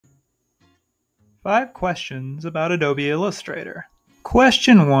5 questions about Adobe Illustrator.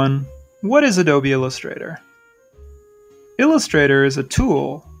 Question 1. What is Adobe Illustrator? Illustrator is a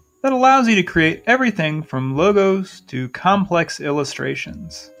tool that allows you to create everything from logos to complex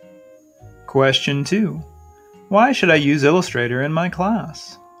illustrations. Question 2. Why should I use Illustrator in my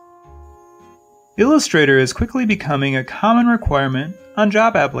class? Illustrator is quickly becoming a common requirement on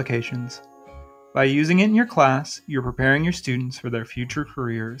job applications. By using it in your class, you're preparing your students for their future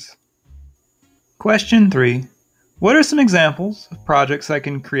careers. Question 3. What are some examples of projects I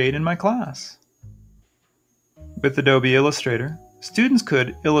can create in my class? With Adobe Illustrator, students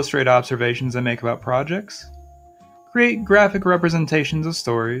could illustrate observations they make about projects, create graphic representations of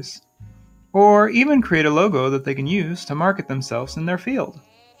stories, or even create a logo that they can use to market themselves in their field.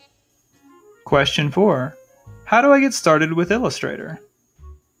 Question 4. How do I get started with Illustrator?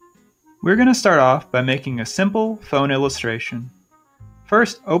 We're going to start off by making a simple phone illustration.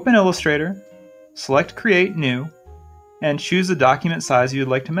 First, open Illustrator, select Create New, and choose the document size you'd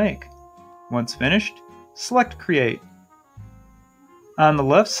like to make. Once finished, select Create. On the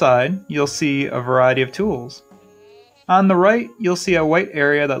left side, you'll see a variety of tools. On the right, you'll see a white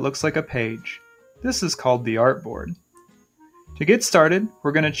area that looks like a page. This is called the artboard. To get started,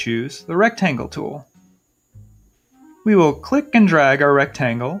 we're going to choose the Rectangle tool. We will click and drag our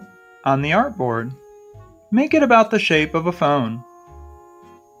rectangle on the artboard. Make it about the shape of a phone.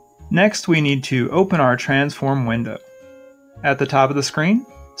 Next, we need to open our Transform window. At the top of the screen,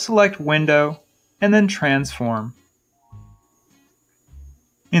 select Window and then Transform.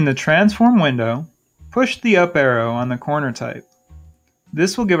 In the Transform window, push the up arrow on the corner type.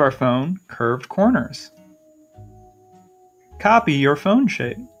 This will give our phone curved corners. Copy your phone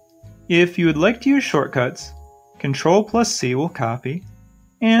shape. If you would like to use shortcuts, Ctrl+C will copy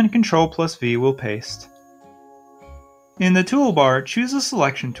and Ctrl+V will paste. In the toolbar, choose a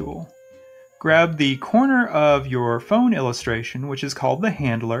selection tool. Grab the corner of your phone illustration, which is called the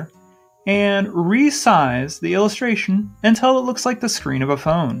handler, and resize the illustration until it looks like the screen of a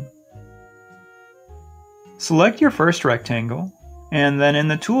phone. Select your first rectangle, and then in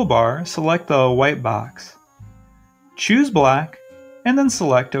the toolbar, select the white box. Choose black, and then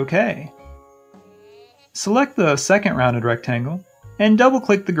select OK. Select the second rounded rectangle, and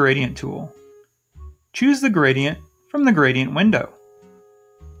double-click the gradient tool. Choose the gradient from the gradient window.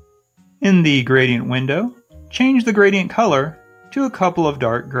 In the gradient window, change the gradient color to a couple of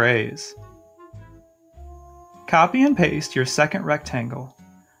dark grays. Copy and paste your second rectangle.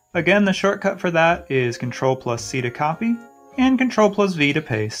 Again, the shortcut for that is Ctrl+C to copy and Ctrl+V to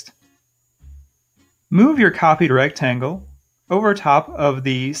paste. Move your copied rectangle over top of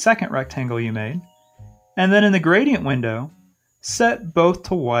the second rectangle you made, and then in the gradient window, set both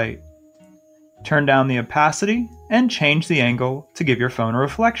to white. Turn down the opacity and change the angle to give your phone a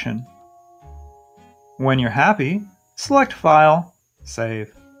reflection. When you're happy, select File,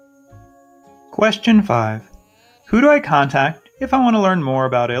 Save. Question 5. Who do I contact if I want to learn more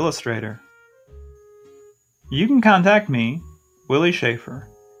about Illustrator? You can contact me, Willie Schaefer,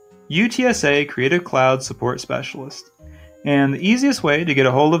 UTSA Creative Cloud Support Specialist, and the easiest way to get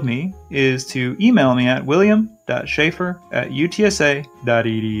a hold of me is to email me at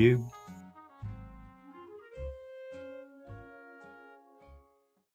william.schaefer@utsa.edu.